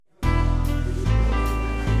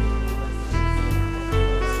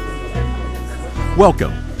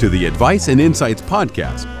Welcome to the Advice and Insights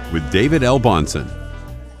Podcast with David L. Bahnsen.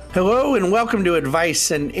 Hello and welcome to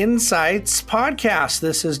Advice and Insights Podcast.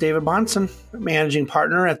 This is David Bahnsen, managing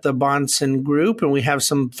partner at the Bahnsen Group, and we have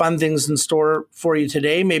some fun things in store for you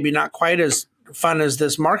today. Maybe not quite as fun as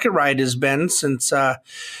this market ride has been since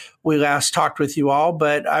we last talked with you all,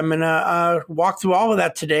 but I'm going to walk through all of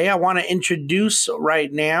that today. I want to introduce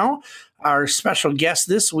right now our special guest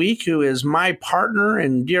this week, who is my partner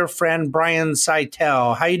and dear friend, Brian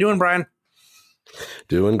Seitel. How you doing, Brian?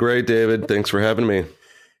 Doing great, David. Thanks for having me.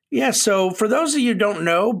 Yeah, so for those of you who don't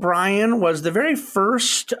know, Brian was the very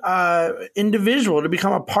first individual to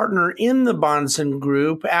become a partner in the Bahnsen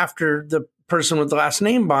Group after the person with the last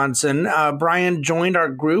name Bahnsen. Brian joined our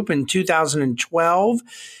group in 2012.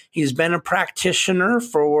 He's been a practitioner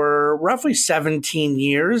for roughly 17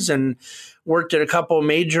 years and worked at a couple of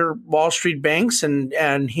major Wall Street banks. And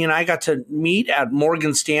he and I got to meet at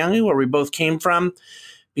Morgan Stanley, where we both came from,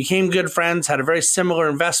 became good friends, had a very similar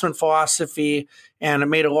investment philosophy, and it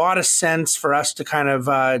made a lot of sense for us to kind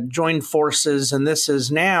of join forces. And this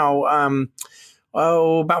is now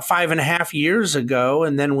about 5.5 years ago.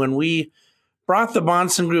 And then when we brought the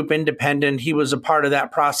Bahnsen Group independent, he was a part of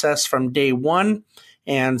that process from day one.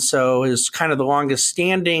 And so is kind of the longest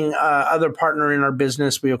standing other partner in our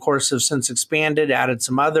business. We, of course, have since expanded, added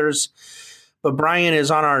some others. But Brian is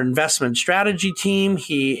on our investment strategy team.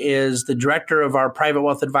 He is the director of our private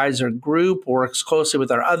wealth advisor group, works closely with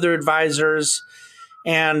our other advisors,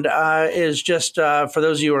 and is just, for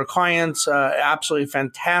those of you who are clients, absolutely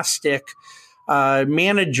fantastic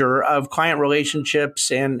manager of client relationships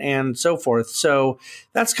and so forth. So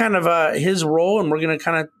that's kind of his role, and we're going to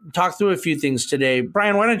kind of talk through a few things today.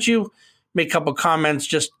 Brian, why don't you make a couple comments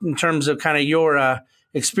just in terms of kind of your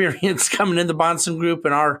experience coming in the Bahnsen Group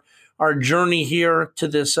and our journey here to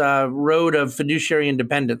this road of fiduciary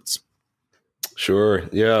independence. Sure.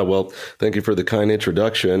 Yeah. Well, thank you for the kind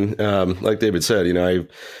introduction. Like David said, I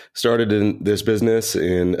started in this business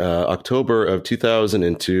in October of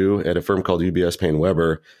 2002 at a firm called UBS Paine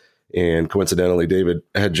Webber. And coincidentally, David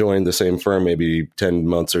had joined the same firm maybe 10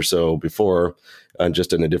 months or so before,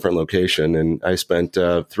 just in a different location. And I spent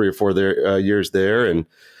 3 or 4 years there and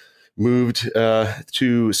moved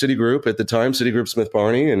to Citigroup at the time, Citigroup Smith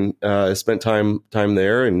Barney, and spent time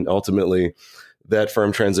there. And ultimately, that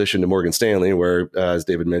firm transitioned to Morgan Stanley, where, as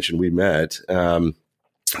David mentioned, we met.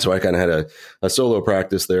 So I kind of had a solo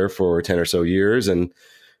practice there for 10 or so years. And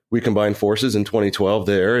we combined forces in 2012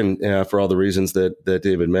 there, and for all the reasons that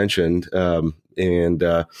David mentioned, and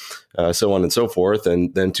so on and so forth.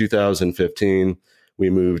 And then 2015, we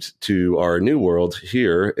moved to our new world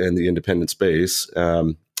here in the independent space,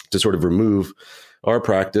 to sort of remove our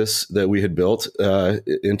practice that we had built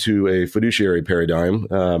into a fiduciary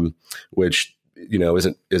paradigm, which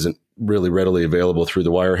isn't really readily available through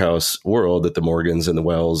the wirehouse world at the Morgans and the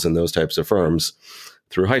Wells and those types of firms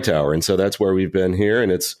through Hightower. And so that's where we've been here,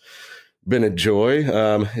 and it's been a joy.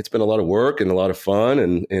 It's been a lot of work and a lot of fun,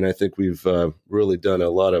 and I think we've really done a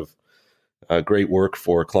lot of great work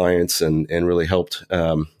for clients and really help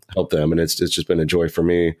them. And it's just been a joy for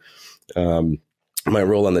me. My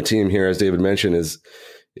role on the team here, as David mentioned,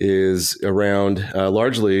 is around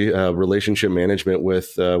largely relationship management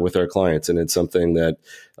with our clients, and it's something that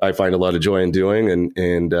I find a lot of joy in doing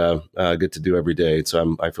and get to do every day.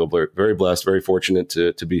 So I feel very blessed, very fortunate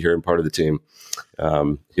to be here and part of the team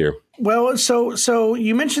here. Well, so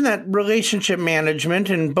you mentioned that relationship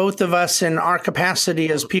management, and both of us in our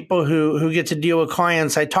capacity as people who get to deal with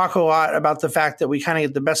clients, I talk a lot about the fact that we kind of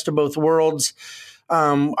get the best of both worlds.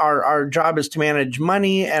 Our job is to manage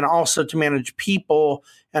money and also to manage people.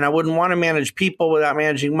 And I wouldn't want to manage people without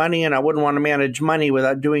managing money, and I wouldn't want to manage money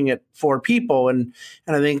without doing it for people. And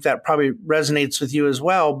I think that probably resonates with you as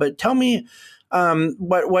well. But tell me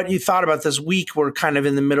what you thought about this week we're kind of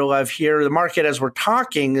in the middle of here. The market, as we're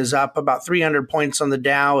talking, is up about 300 points on the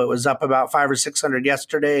Dow. It was up about 500 or 600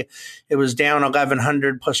 yesterday. It was down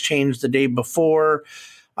 1,100 plus change the day before.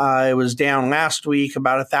 It was down last week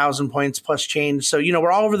about 1,000 points plus change. So, we're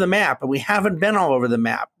all over the map, and we haven't been all over the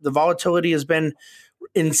map. The volatility has been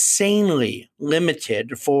insanely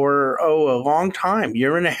limited for, a long time, 1.5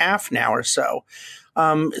 years now or so.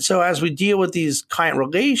 So as we deal with these client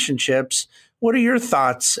relationships, what are your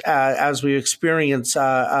thoughts as we experience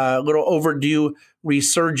a little overdue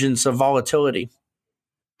resurgence of volatility?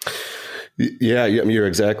 Yeah, you're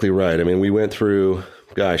exactly right. I mean, we went through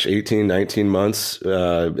 18, 19 months,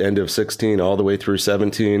 end of 16, all the way through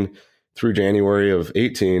 17, through January of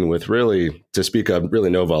 18, with really, to speak of, really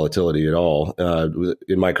no volatility at all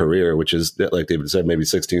in my career, which is, like David said, maybe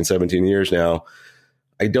 16, 17 years now.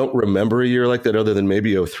 I don't remember a year like that other than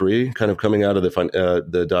maybe '03, kind of coming out of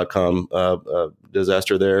the dot-com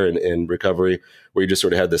disaster there and recovery, where you just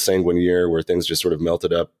sort of had the sanguine year where things just sort of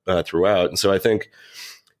melted up throughout. And so I think,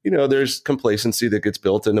 there's complacency that gets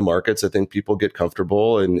built into markets. I think people get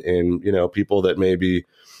comfortable and people that maybe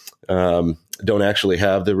don't actually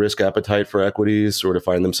have the risk appetite for equities sort of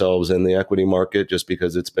find themselves in the equity market just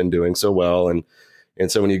because it's been doing so well.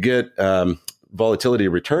 And so when you get volatility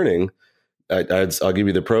returning, I'll give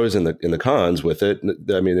you the pros and the cons with it.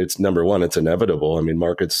 I mean, it's number one, it's inevitable. I mean,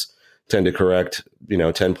 markets tend to correct,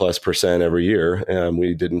 10+% every year.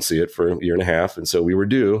 We didn't see it for a year and a half. And so we were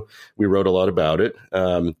due. We wrote a lot about it.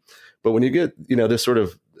 But when you get, this sort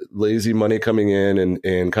of lazy money coming in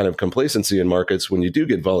and kind of complacency in markets, when you do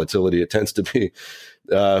get volatility, it tends to be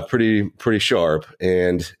pretty sharp.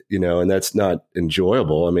 And, and that's not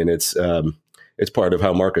enjoyable. I mean, it's part of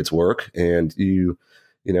how markets work. And you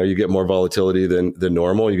get more volatility than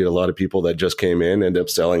normal. You get a lot of people that just came in, end up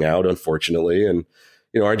selling out, unfortunately. And,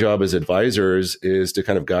 our job as advisors is to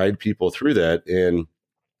kind of guide people through that. And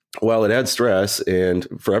while it adds stress and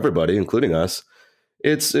for everybody, including us,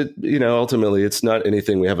 ultimately it's not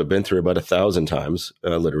anything we haven't been through about 1,000 times,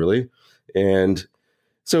 literally. And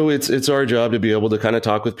so it's our job to be able to kind of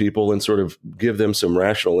talk with people and sort of give them some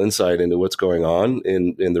rational insight into what's going on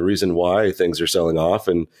and the reason why things are selling off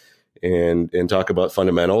and talk about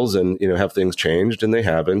fundamentals and, have things changed, and they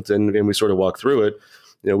haven't. And we sort of walk through it.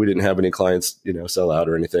 We didn't have any clients, sell out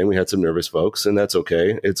or anything. We had some nervous folks, and that's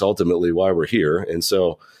okay. It's ultimately why we're here. And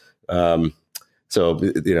so, it's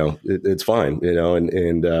fine,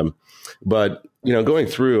 but, going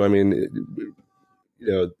through, I mean,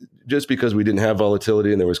 just because we didn't have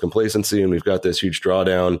volatility and there was complacency and we've got this huge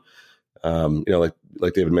drawdown,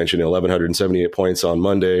 like David mentioned, 1,178 points on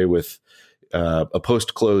Monday with a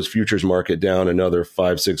post-close futures market down another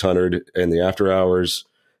 500-600 in the after hours,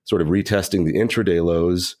 sort of retesting the intraday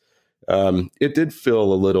lows. It did feel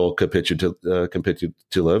a little capitulative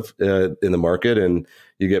in the market, and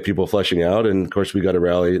you get people flushing out. And of course, we got a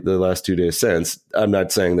rally the last 2 days since. I'm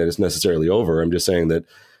not saying that it's necessarily over. I'm just saying that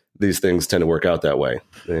these things tend to work out that way.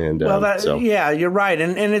 And yeah, you're right.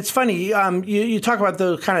 And it's funny. You talk about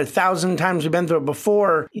the kind of 1,000 times we've been through it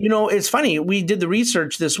before. It's funny. We did the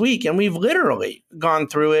research this week, and we've literally gone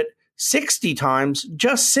through it 60 times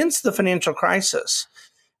just since the financial crisis,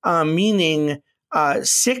 meaning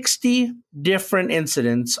 60 different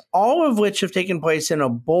incidents, all of which have taken place in a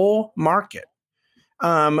bull market,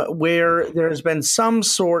 where there has been some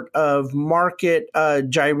sort of market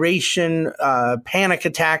gyration. Panic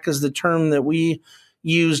attack is the term that we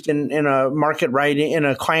used in a market writing, in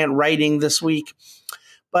a client writing this week.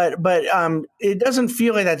 But it doesn't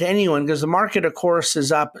feel like that to anyone, because the market, of course,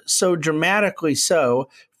 is up so dramatically so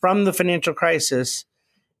from the financial crisis.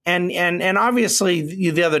 And obviously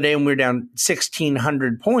the other day when we were down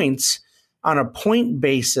 1,600 points on a point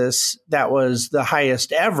basis, that was the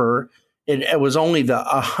highest ever. It was only the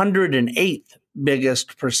 108th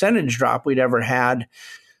biggest percentage drop we'd ever had.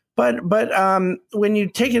 But when you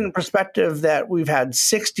take in perspective that we've had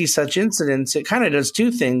 60 such incidents, it kind of does two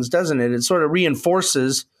things, doesn't it? It sort of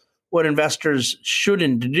reinforces what investors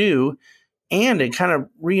shouldn't do, and it kind of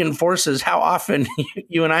reinforces how often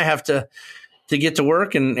you and I have to get to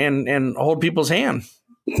work and hold people's hand.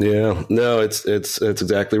 Yeah, no, it's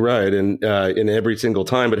exactly right. And in every single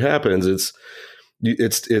time it happens, it's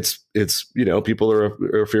people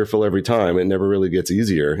are fearful every time. It never really gets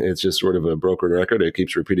easier. It's just sort of a broken record. It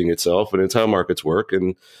keeps repeating itself, and it's how markets work,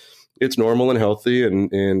 and it's normal and healthy and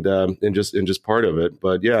just part of it.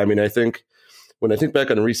 But yeah, I mean, I think when I think back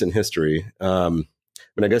on recent history, I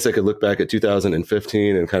guess I could look back at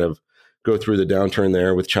 2015 and kind of go through the downturn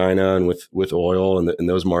there with China and with oil and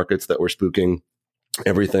those markets that were spooking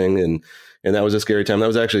everything. And that was a scary time. That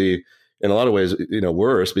was actually in a lot of ways,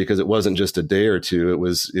 worse, because it wasn't just a day or two. It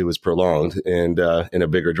was prolonged and a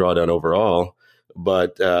bigger drawdown overall.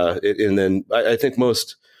 But and then I think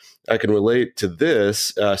most I can relate to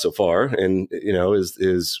this so far, and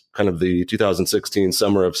is kind of the 2016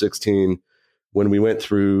 summer of 16, when we went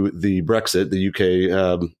through the Brexit, the UK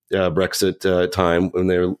Brexit time when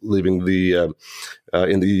they were leaving the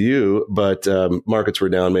in the EU, but markets were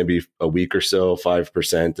down maybe a week or so,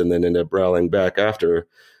 5%, and then ended up rallying back after.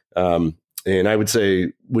 And I would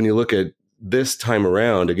say when you look at this time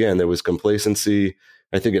around, again, there was complacency.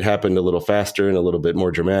 I think it happened a little faster and a little bit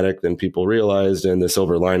more dramatic than people realized. And the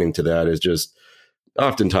silver lining to that is just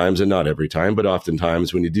oftentimes, and not every time, but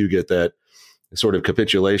oftentimes when you do get that sort of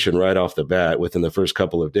capitulation right off the bat within the first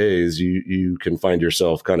couple of days, you can find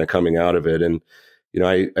yourself kind of coming out of it. And,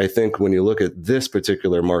 I think when you look at this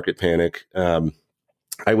particular market panic,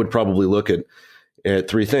 I would probably look at at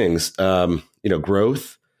three things: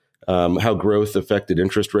 growth, how growth affected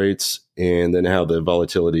interest rates, and then how the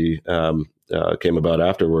volatility came about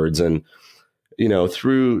afterwards. And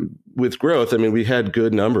with growth, I mean, we had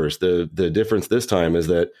good numbers. The difference this time is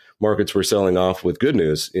that markets were selling off with good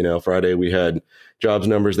news. Friday we had jobs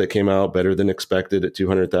numbers that came out better than expected at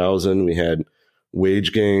 200,000. We had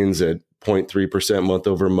wage gains at 0.3% month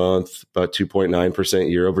over month, about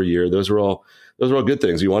 2.9% year over year. Those are all good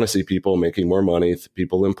things. You want to see people making more money,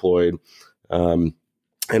 people employed. And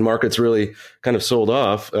markets really kind of sold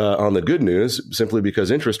off on the good news simply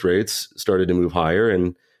because interest rates started to move higher,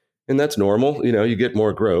 and that's normal. You get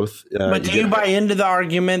more growth. But do you buy into the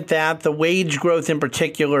argument that the wage growth in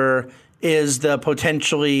particular is the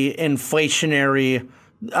potentially inflationary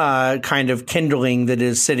kind of kindling that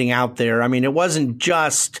is sitting out there? I mean, it wasn't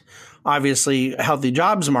just obviously healthy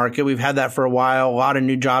jobs market. We've had that for a while. A lot of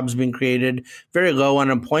new jobs being created, very low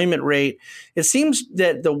unemployment rate. It seems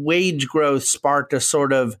that the wage growth sparked a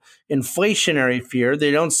sort of inflationary fear.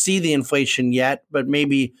 They don't see the inflation yet, but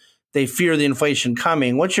maybe they fear the inflation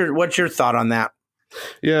coming. What's your thought on that?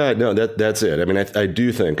 Yeah, no, that's it. I mean, I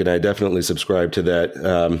do think, and I definitely subscribe to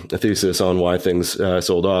that thesis on why things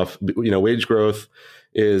sold off. Wage growth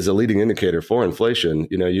is a leading indicator for inflation.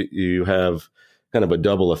 You have kind of a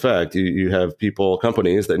double effect. You have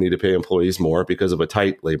companies that need to pay employees more because of a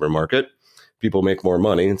tight labor market. People make more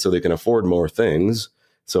money, and so they can afford more things.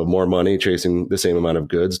 So more money chasing the same amount of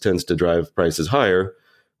goods tends to drive prices higher,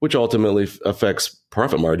 which ultimately affects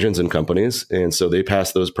profit margins in companies. And so they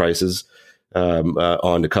pass those prices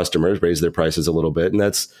on to customers, raise their prices a little bit. And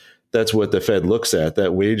that's what the Fed looks at.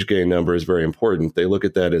 That wage gain number is very important. They look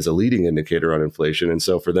at that as a leading indicator on inflation. And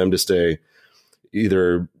so for them to stay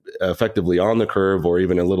either effectively on the curve or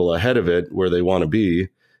even a little ahead of it where they want to be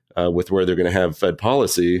with where they're going to have Fed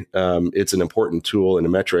policy, it's an important tool and a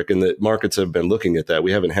metric. And the markets have been looking at that.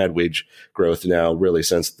 We haven't had wage growth now really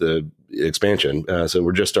since the expansion. So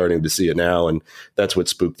we're just starting to see it now. And that's what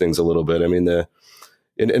spooked things a little bit. I mean,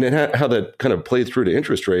 how that kind of played through to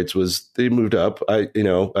interest rates was they moved up.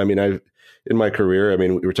 In my career, we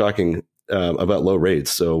were talking about low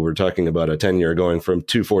rates. So we're talking about a 10-year going from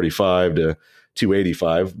 245 to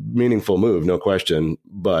 285, meaningful move, no question.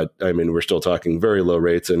 But we're still talking very low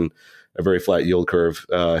rates and a very flat yield curve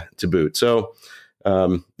to boot. So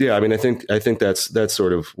I think that's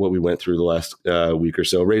sort of what we went through the last week or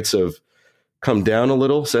so. Rates have come down a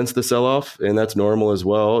little since the sell-off, and that's normal as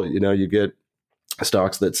well. You get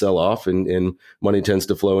stocks that sell off and money tends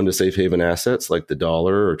to flow into safe haven assets like the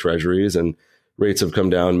dollar or treasuries, and rates have come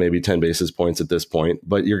down maybe 10 basis points at this point.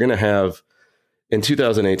 But you're going to have, in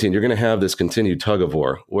 2018, you're going to have this continued tug of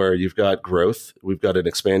war where you've got growth. We've got an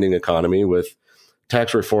expanding economy with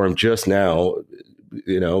tax reform just now,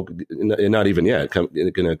 not even yet,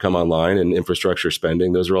 going to come online, and infrastructure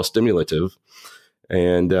spending. Those are all stimulative.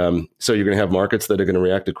 And so you're going to have markets that are going to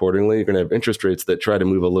react accordingly. You're going to have interest rates that try to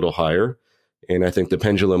move a little higher. And I think the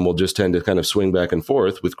pendulum will just tend to kind of swing back and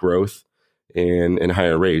forth with growth and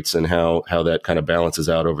higher rates, and how that kind of balances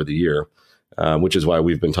out over the year, which is why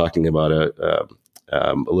we've been talking about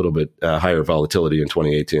a little bit higher volatility in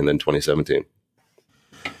 2018 than 2017.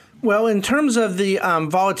 Well, in terms of the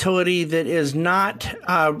volatility that is not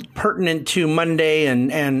pertinent to Monday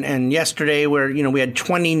and yesterday, where we had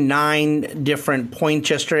 29 different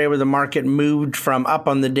points yesterday where the market moved from up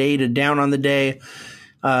on the day to down on the day.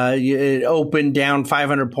 It opened down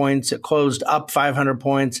 500 points. It closed up 500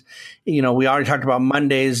 points. We already talked about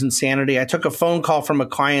Monday's insanity. I took a phone call from a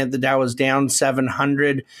client. The Dow was down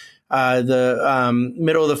 700. The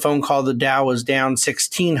middle of the phone call, the Dow was down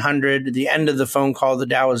 1,600. The end of the phone call, the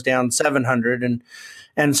Dow was down 700.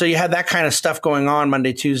 And so you had that kind of stuff going on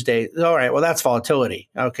Monday, Tuesday. All right, well, that's volatility.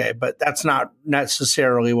 Okay, but that's not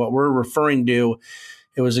necessarily what we're referring to.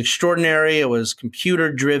 It was extraordinary. It was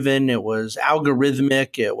computer driven. It was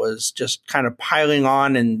algorithmic. It was just kind of piling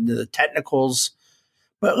on in the technicals.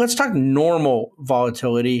 But let's talk normal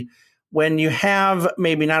volatility. When you have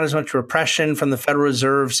maybe not as much repression from the Federal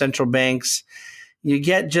Reserve, central banks, you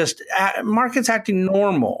get just markets acting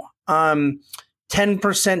normal.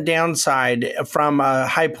 10% downside from a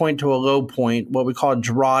high point to a low point, what we call a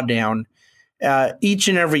drawdown. Each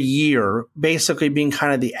and every year, basically being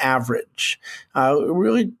kind of the average,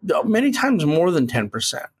 really many times more than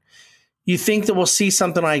 10%. You think that we'll see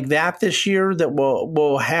something like that this year, that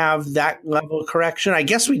we'll have that level of correction? I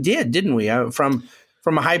guess we did, didn't we?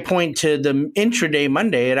 From a high point to the intraday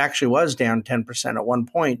Monday, it actually was down 10% at one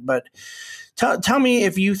point. But tell me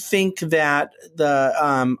if you think that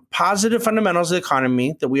the positive fundamentals of the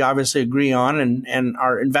economy that we obviously agree on and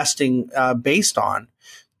are investing based on,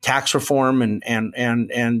 tax reform and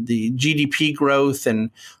the GDP growth and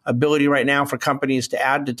ability right now for companies to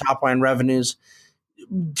add to top line revenues.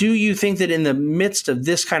 Do you think that in the midst of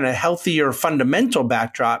this kind of healthier fundamental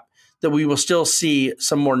backdrop, that we will still see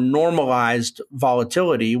some more normalized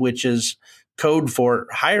volatility, which is code for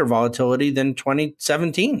higher volatility than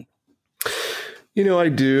 2017? I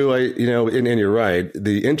do. And you're right.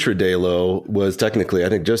 The intraday low was technically, I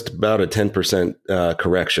think, just about a 10%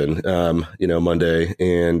 correction, Monday.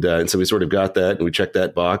 And so we sort of got that and we checked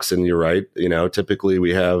that box. And you're right. Typically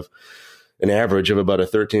we have an average of about a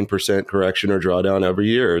 13% correction or drawdown every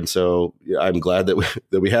year. And so I'm glad that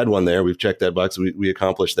we had one there. We've checked that box. We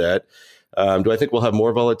accomplished that. Do I think we'll have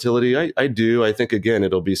more volatility? I do. I think, again,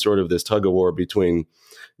 it'll be sort of this tug of war between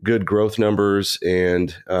good growth numbers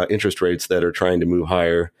and interest rates that are trying to move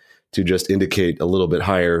higher to just indicate a little bit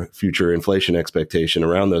higher future inflation expectation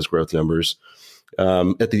around those growth numbers.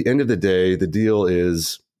 At the end of the day, the deal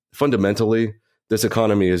is fundamentally, this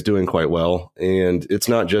economy is doing quite well. And it's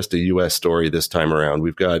not just a U.S. story this time around.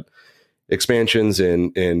 We've got expansions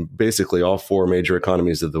in basically all four major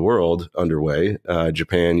economies of the world underway,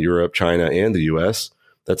 Japan, Europe, China, and the U.S.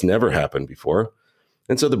 That's never happened before.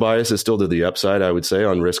 And so the bias is still to the upside, I would say,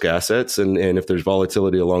 on risk assets. And if there's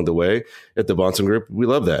volatility along the way at the Bahnsen Group, we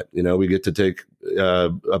love that. We get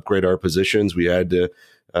to upgrade our positions. We add to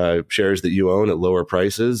shares that you own at lower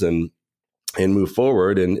prices and move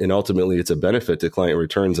forward. And ultimately, it's a benefit to client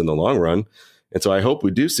returns in the long run. And so I hope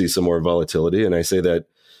we do see some more volatility. And I say that,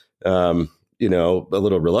 a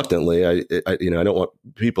little reluctantly. I don't want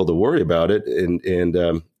people to worry about it. And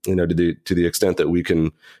to the extent that we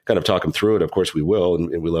can kind of talk them through it, of course we will.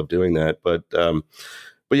 And we love doing that. But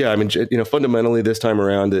yeah, I mean, fundamentally this time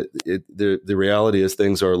around, the reality is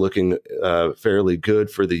things are looking fairly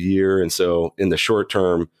good for the year. And so in the short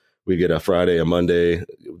term, we get a Friday, a Monday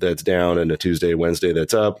that's down, and a Tuesday, Wednesday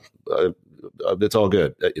that's up. It's all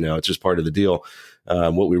good. It's just part of the deal.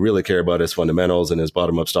 What we really care about is fundamentals, and as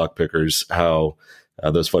bottom-up stock pickers, how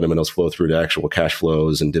those fundamentals flow through to actual cash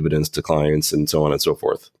flows and dividends to clients and so on and so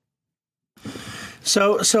forth.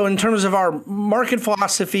 So in terms of our market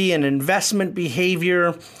philosophy and investment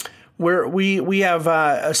behavior, we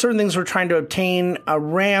have certain things we're trying to obtain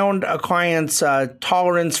around a client's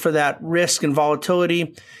tolerance for that risk and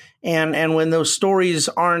volatility. And when those stories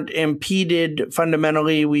aren't impeded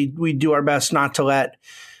fundamentally, we do our best not to let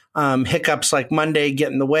hiccups like Monday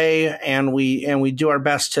get in the way, and we do our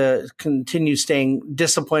best to continue staying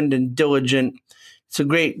disciplined and diligent. It's a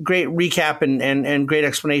great recap and great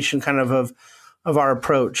explanation kind of our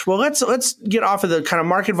approach. Well, let's get off of the kind of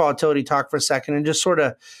market volatility talk for a second and just sort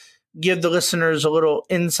of give the listeners a little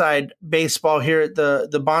inside baseball here at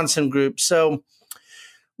the Bahnsen Group. So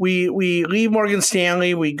we leave Morgan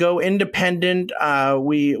Stanley, we go independent.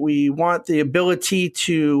 We want the ability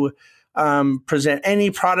to present any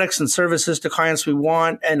products and services to clients we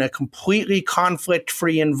want in a completely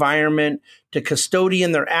conflict-free environment, to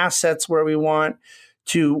custodian their assets where we want,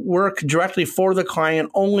 to work directly for the client,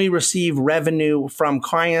 only receive revenue from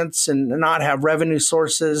clients and not have revenue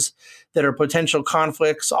sources that are potential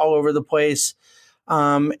conflicts all over the place.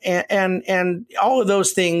 And all of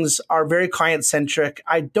those things are very client-centric.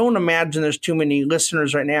 I don't imagine there's too many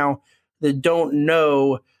listeners right now that don't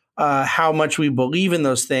know how much we believe in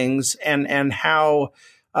those things and how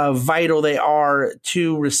vital they are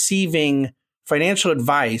to receiving financial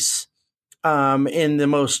advice in the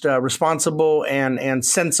most responsible and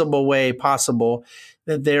sensible way possible,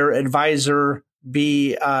 that their advisor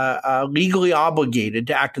be legally obligated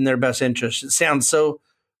to act in their best interest. It sounds so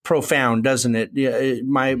profound, doesn't it?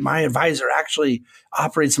 My advisor actually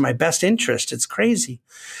operates in my best interest. It's crazy.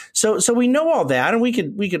 So we know all that, and we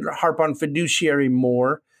could harp on fiduciary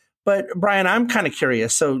more. But Brian, I'm kind of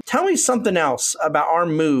curious. So tell me something else about our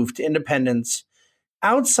move to independence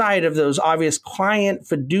outside of those obvious client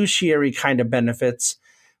fiduciary kind of benefits,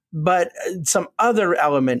 but some other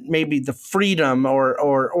element, maybe the freedom or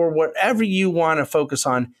whatever you want to focus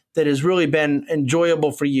on that has really been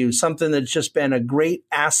enjoyable for you, something that's just been a great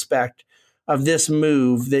aspect of this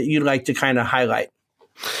move that you'd like to kind of highlight.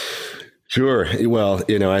 Sure. Well,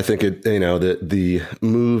 I think the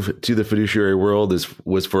move to the fiduciary world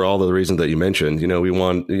was for all the reasons that you mentioned.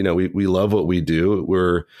 We love what we do.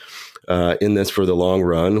 We're in this for the long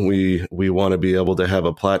run. We want to be able to have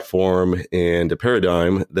a platform and a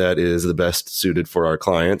paradigm that is the best suited for our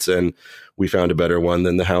clients. And we found a better one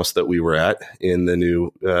than the house that we were at in the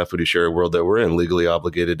new fiduciary world that we're in, legally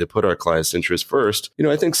obligated to put our clients' interests first.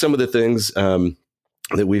 I think some of the things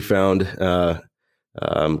that we found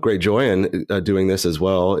great joy in doing this as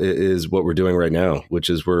well is what we're doing right now, which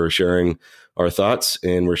is we're sharing our thoughts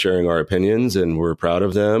and we're sharing our opinions and we're proud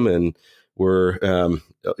of them. And we're,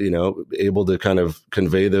 able to kind of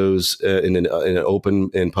convey those in an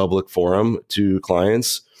open and public forum to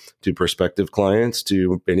clients, to prospective clients,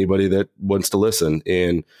 to anybody that wants to listen.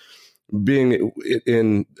 And being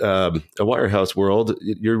in a wirehouse world,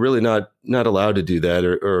 you're really not allowed to do that,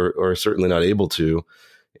 or certainly not able to.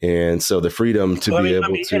 And so the freedom to be able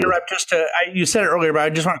to. Let me interrupt you said it earlier, but I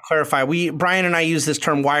just want to clarify. Brian and I use this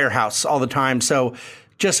term wirehouse all the time. So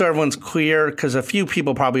just so everyone's clear, because a few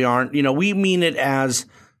people probably aren't, we mean it as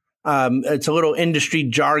it's a little industry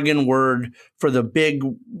jargon word for the big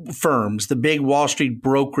firms, the big Wall Street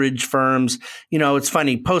brokerage firms. It's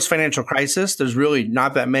funny, post-financial crisis, there's really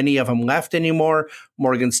not that many of them left anymore.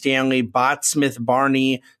 Morgan Stanley bought Smith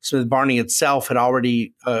Barney. Smith Barney itself had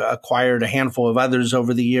already acquired a handful of others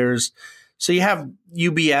over the years. So you have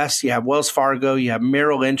UBS, you have Wells Fargo, you have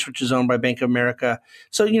Merrill Lynch, which is owned by Bank of America.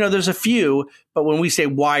 So, there's a few, but when we say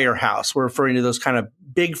wirehouse, we're referring to those kind of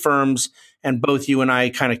big firms. And both you and I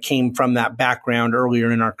kind of came from that background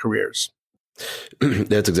earlier in our careers.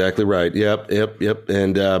 That's exactly right. Yep.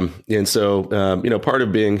 And so, part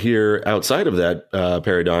of being here outside of that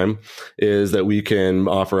paradigm is that we can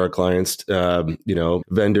offer our clients,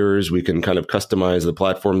 vendors. We can kind of customize the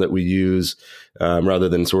platform that we use rather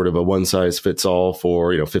than sort of a one size fits all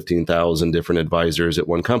for, 15,000 different advisors at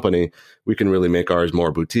one company. We can really make ours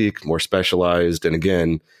more boutique, more specialized. And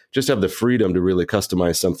again, just have the freedom to really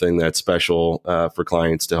customize something that's special for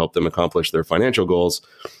clients to help them accomplish their financial goals.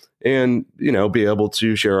 And, be able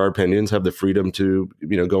to share our opinions, have the freedom to,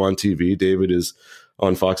 go on TV. David is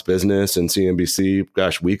on Fox Business and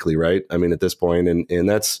CNBC, weekly, right? I mean, at this point, and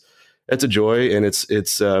that's a joy, and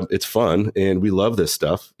it's fun, and we love this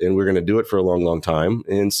stuff, and we're going to do it for a long, long time.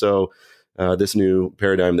 And so this new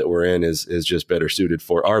paradigm that we're in is just better suited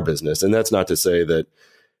for our business. And that's not to say that.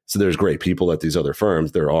 So there's great people at these other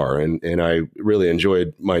firms. There are, and I really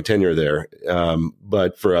enjoyed my tenure there.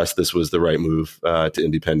 But for us, this was the right move to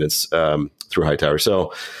independence through Hightower.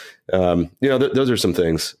 So, those are some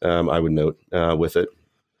things I would note with it.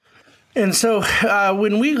 And so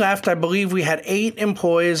when we left, I believe we had 8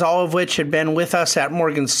 employees, all of which had been with us at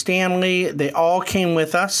Morgan Stanley. They all came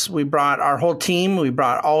with us. We brought our whole team. We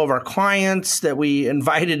brought all of our clients that we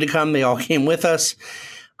invited to come. They all came with us.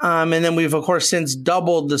 And then we've, of course, since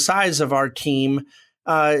doubled the size of our team.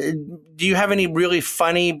 Do you have any really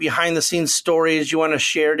funny behind-the-scenes stories you want to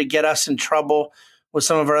share to get us in trouble with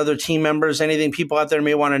some of our other team members? Anything people out there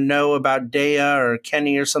may want to know about Daya or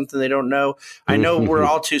Kenny or something they don't know? I know we're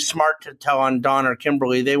all too smart to tell on Don or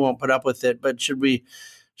Kimberly. They won't put up with it. But should we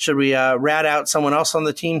rat out someone else on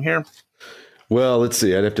the team here? Well, let's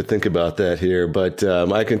see. I'd have to think about that here. But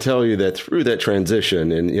I can tell you that through that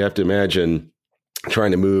transition, and you have to imagine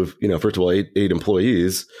trying to move, first of all, eight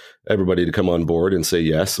employees, everybody to come on board and say,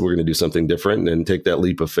 yes, we're going to do something different and take that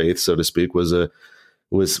leap of faith, so to speak, was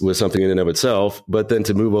something in and of itself. But then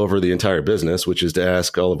to move over the entire business, which is to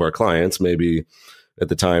ask all of our clients, maybe at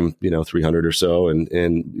the time, 300 or so and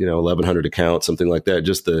 1,100 accounts, something like that,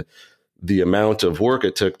 just the amount of work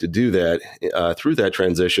it took to do that through that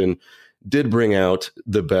transition did bring out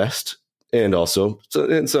the best. And also, so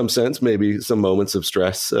in some sense, maybe some moments of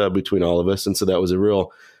stress between all of us. And so that was a real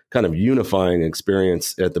kind of unifying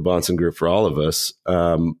experience at the Bahnsen Group for all of us.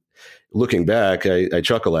 Looking back, I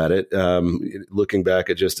chuckle at it, looking back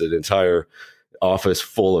at just an entire office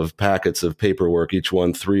full of packets of paperwork, each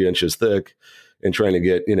one 3 inches thick, and trying to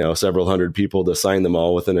get, several hundred people to sign them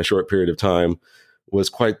all within a short period of time was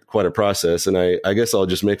quite a process. And I guess I'll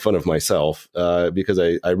just make fun of myself because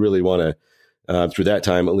I really want to, through that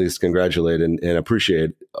time, at least congratulate and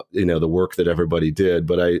appreciate, the work that everybody did.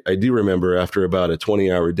 But I do remember after about a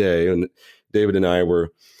 20-hour day, and David and I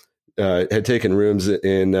had taken rooms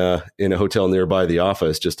in a hotel nearby the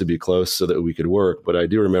office just to be close so that we could work. But I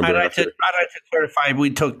do remember. I'd like to clarify,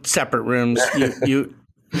 we took separate rooms. You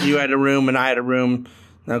had a room and I had a room.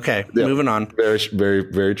 Okay, yep. Moving on. Very, very,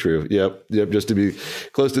 very true. Yep. Just to be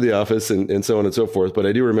close to the office and so on and so forth. But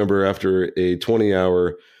I do remember after a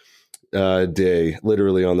 20-hour day,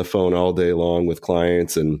 literally on the phone all day long with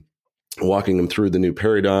clients and walking them through the new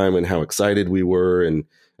paradigm and how excited we were. And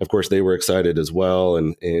of course, they were excited as well.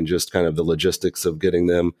 And just kind of the logistics of getting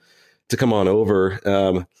them to come on over.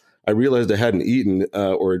 I realized I hadn't eaten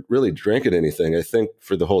or really drank anything, I think,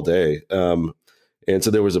 for the whole day. And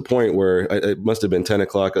so there was a point where it must have been 10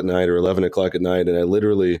 o'clock at night or 11 o'clock at night. And I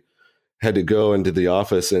literally had to go into the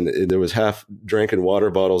office and there was half drinking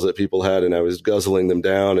water bottles that people had and I was guzzling them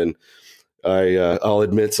down. And I'll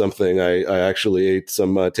admit something. I actually ate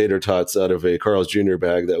some tater tots out of a Carl's Jr.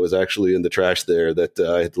 bag that was actually in the trash there that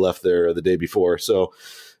I had left there the day before. So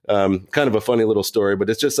kind of a funny little story, but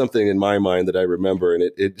it's just something in my mind that I remember.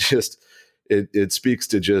 And it speaks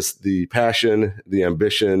to just the passion, the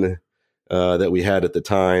ambition that we had at the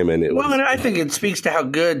time. And and I think it speaks to how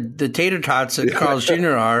good the tater tots at Carl's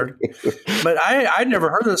Jr. are. But I'd never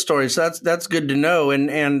heard of the story, so that's good to know.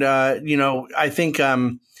 And I think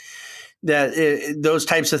that those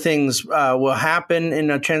types of things will happen in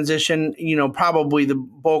a transition. Probably the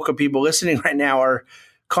bulk of people listening right now are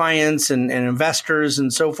clients and investors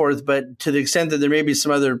and so forth. But to the extent that there may be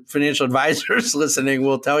some other financial advisors listening,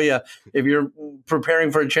 we'll tell you, if you're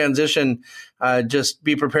preparing for a transition, just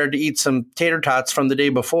be prepared to eat some tater tots from the day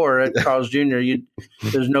before at Carl's Jr.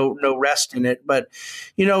 There's no rest in it. But,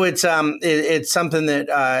 it's something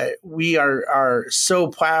that we are so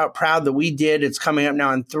proud that we did. It's coming up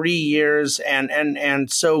now in 3 years, and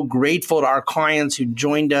so grateful to our clients who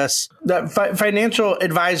joined us. The financial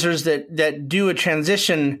advisors that do a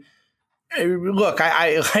transition, look,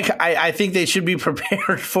 I think they should be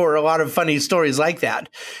prepared for a lot of funny stories like that,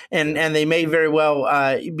 and they may very well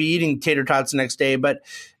be eating tater tots the next day. But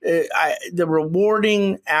the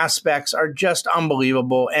rewarding aspects are just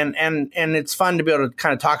unbelievable, and it's fun to be able to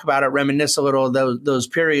kind of talk about it, reminisce a little of those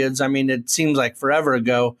periods. I mean, it seems like forever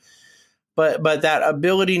ago, but that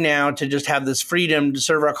ability now to just have this freedom to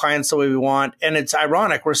serve our clients the way we want. And it's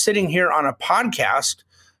ironic, we're sitting here on a podcast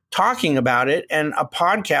talking about it, and a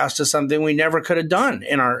podcast is something we never could have done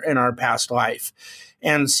in our past life.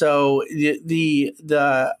 And so the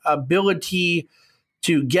ability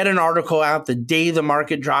to get an article out the day the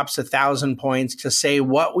market drops 1,000 points, to say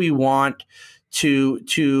what we want,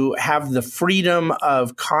 to have the freedom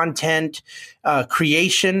of content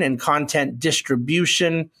creation and content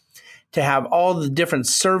distribution, to have all the different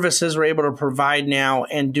services we're able to provide now,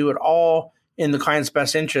 and do it all in the client's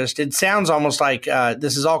best interest. It sounds almost like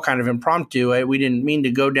this is all kind of impromptu. We didn't mean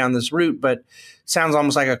to go down this route, but it sounds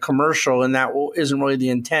almost like a commercial, and that isn't really the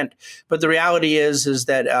intent. But the reality is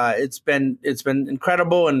that it's been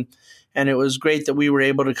incredible, and it was great that we were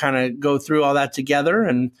able to kind of go through all that together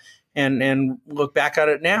and look back at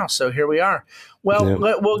it now. So here we are. Well,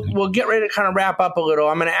 yeah. We'll get ready to kind of wrap up a little.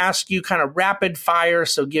 I'm going to ask you kind of rapid fire.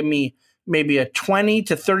 So give me maybe a 20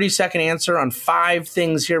 to 30 second answer on 5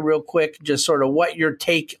 things here real quick, just sort of what your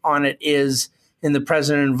take on it is in the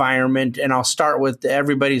present environment. And I'll start with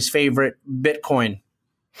everybody's favorite, Bitcoin.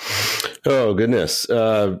 Oh, goodness.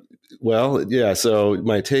 Well, yeah. So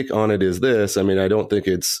my take on it is this. I mean, I don't think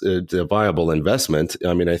it's a viable investment.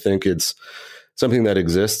 I mean, I think it's something that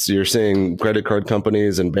exists. You're seeing credit card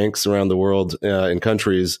companies and banks around the world and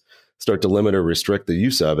countries start to limit or restrict the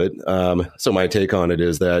use of it. So my take on it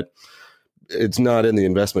is that it's not in the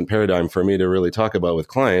investment paradigm for me to really talk about with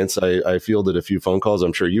clients. I fielded a few phone calls,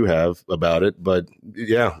 I'm sure you have, about it. But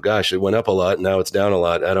yeah, gosh, it went up a lot. Now it's down a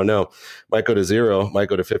lot. I don't know. Might go to 0, might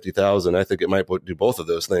go to 50,000. I think it might do both of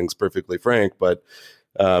those things, perfectly frank, but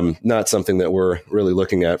not something that we're really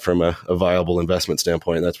looking at from a viable investment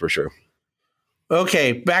standpoint. That's for sure.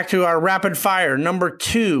 Okay, back to our rapid fire. Number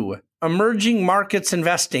 2, emerging markets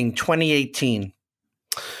investing 2018.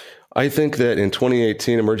 I think that in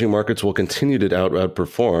 2018, emerging markets will continue to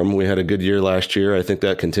outperform. We had a good year last year. I think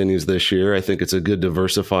that continues this year. I think it's a good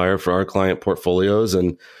diversifier for our client portfolios.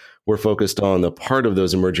 And we're focused on the part of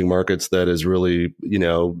those emerging markets that is really,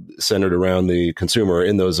 centered around the consumer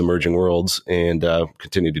in those emerging worlds, and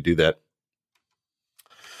continue to do that.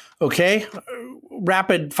 Okay.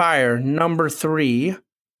 Rapid fire. Number 3,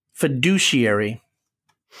 fiduciary.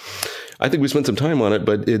 I think we spent some time on it,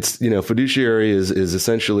 but it's, fiduciary is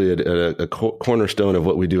essentially a cornerstone of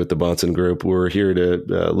what we do at the Bahnsen Group. We're here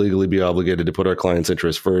to legally be obligated to put our clients'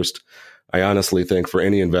 interests first. I honestly think for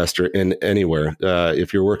any investor in anywhere,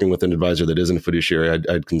 if you're working with an advisor that isn't a fiduciary,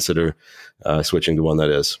 I'd consider switching to one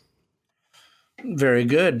that is. Very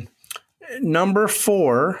good. Number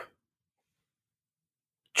 4,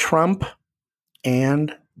 Trump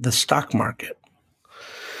and the stock market.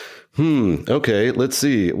 Okay, let's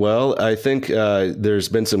see. Well, I think there's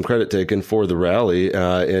been some credit taken for the rally,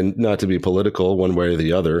 and not to be political one way or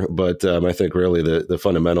the other, but I think really the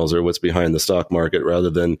fundamentals are what's behind the stock market rather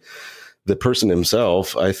than the person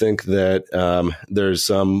himself. I think that there's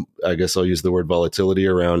some, I guess I'll use the word volatility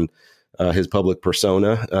around his public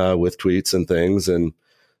persona with tweets and things. And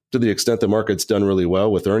to the extent the market's done really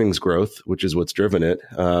well with earnings growth, which is what's driven it,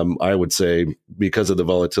 I would say because of the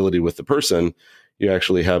volatility with the person, you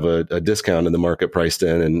actually have a discount in the market priced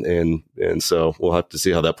in. And so we'll have to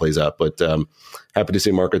see how that plays out. But happy to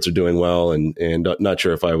see markets are doing well, and not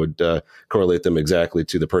sure if I would correlate them exactly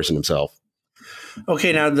to the person himself.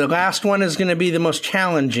 Okay, now the last one is going to be the most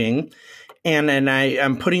challenging. And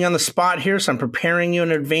I'm putting you on the spot here, so I'm preparing you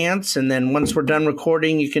in advance. And then once we're done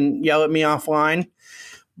recording, you can yell at me offline.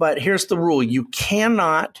 But here's the rule. You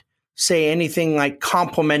cannot say anything like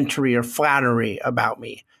complimentary or flattery about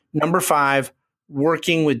me. Number 5,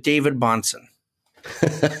 working with David Bahnsen.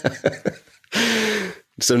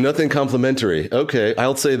 So nothing complimentary. Okay,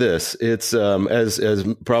 I'll say this. It's as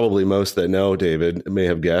probably most that know David may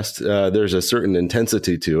have guessed, there's a certain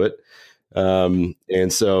intensity to it.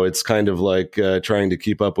 And so it's kind of like trying to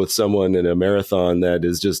keep up with someone in a marathon that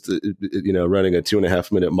is just, running a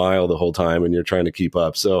 2.5 minute mile the whole time and you're trying to keep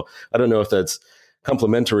up. So I don't know if that's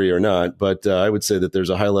complimentary or not, but I would say that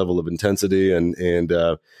there's a high level of intensity and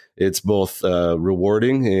it's both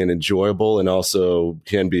rewarding and enjoyable and also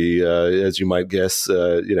can be, as you might guess,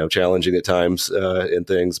 challenging at times and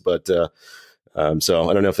things. But so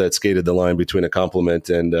I don't know if that skated the line between a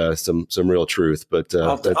compliment and some real truth, but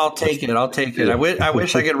I'll take it. I'll take it. I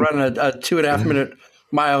wish I could run a 2.5 minute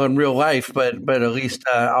mile in real life, but at least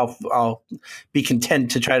I'll be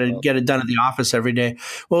content to try to get it done at the office every day.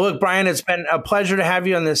 Well, look, Brian, it's been a pleasure to have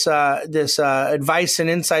you on this Advice and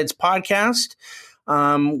Insights podcast.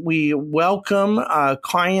 We welcome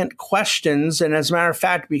client questions. And as a matter of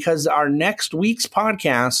fact, because our next week's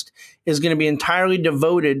podcast is going to be entirely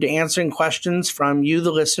devoted to answering questions from you,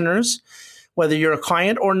 the listeners, whether you're a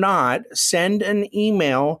client or not, send an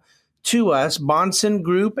email to us,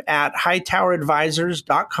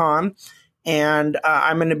 BahnsenGroup@HightowerAdvisors.com. And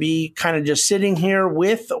I'm going to be kind of just sitting here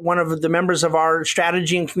with one of the members of our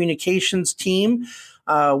strategy and communications team,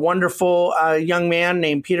 a wonderful young man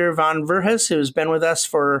named Peter Van Verhus, who's been with us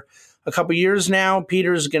for a couple years now.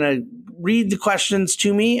 Peter's going to read the questions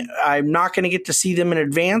to me. I'm not going to get to see them in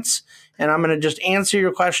advance, and I'm going to just answer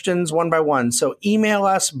your questions one by one. So email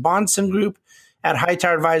us,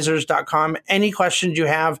 BahnsenGroup@HightowerAdvisors.com. Any questions you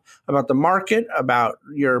have about the market, about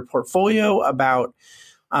your portfolio, about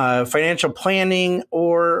financial planning,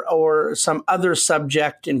 or some other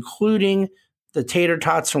subject, including the tater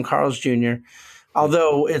tots from Carl's Jr.,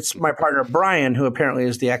 although it's my partner, Brian, who apparently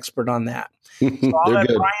is the expert on that. So I'll let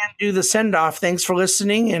Brian do the send-off. Thanks for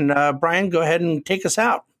listening. And Brian, go ahead and take us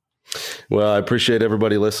out. Well, I appreciate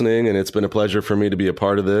everybody listening, and it's been a pleasure for me to be a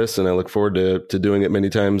part of this, and I look forward to doing it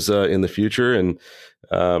many times in the future. And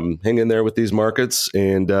hang in there with these markets,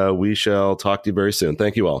 and we shall talk to you very soon.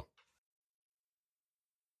 Thank you all.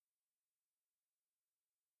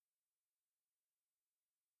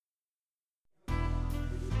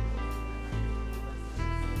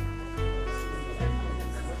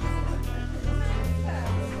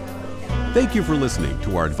 Thank you for listening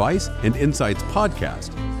to our Advice and Insights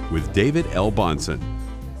podcast with David L. Bahnsen.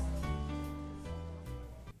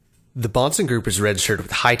 The Bahnsen Group is registered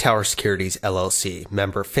with Hightower Securities, LLC,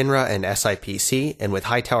 member FINRA and SIPC, and with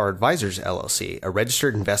Hightower Advisors, LLC, a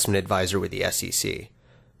registered investment advisor with the SEC.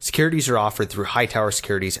 Securities are offered through Hightower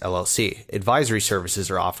Securities, LLC. Advisory services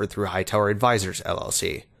are offered through Hightower Advisors,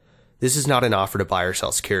 LLC. This is not an offer to buy or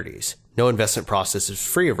sell securities. No investment process is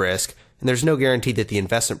free of risk, and there's no guarantee that the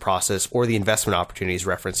investment process or the investment opportunities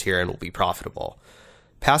referenced herein will be profitable.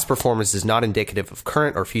 Past performance is not indicative of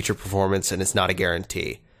current or future performance and is not a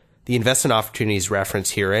guarantee. The investment opportunities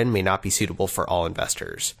referenced herein may not be suitable for all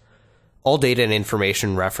investors. All data and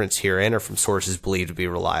information referenced herein are from sources believed to be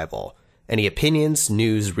reliable. Any opinions,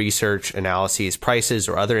 news, research, analyses, prices,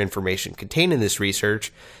 or other information contained in this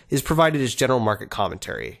research is provided as general market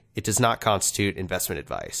commentary. It does not constitute investment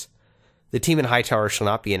advice. The team in Hightower shall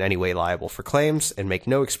not be in any way liable for claims and make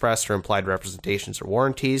no express or implied representations or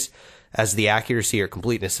warranties as to the accuracy or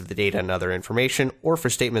completeness of the data and other information, or for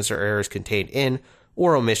statements or errors contained in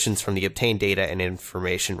or omissions from the obtained data and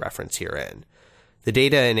information referenced herein. The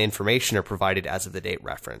data and information are provided as of the date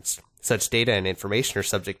referenced. Such data and information are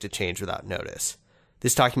subject to change without notice.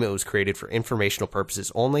 This document was created for informational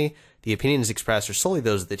purposes only. The opinions expressed are solely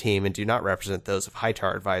those of the team and do not represent those of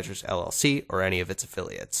Hightower Advisors, LLC, or any of its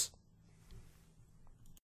affiliates.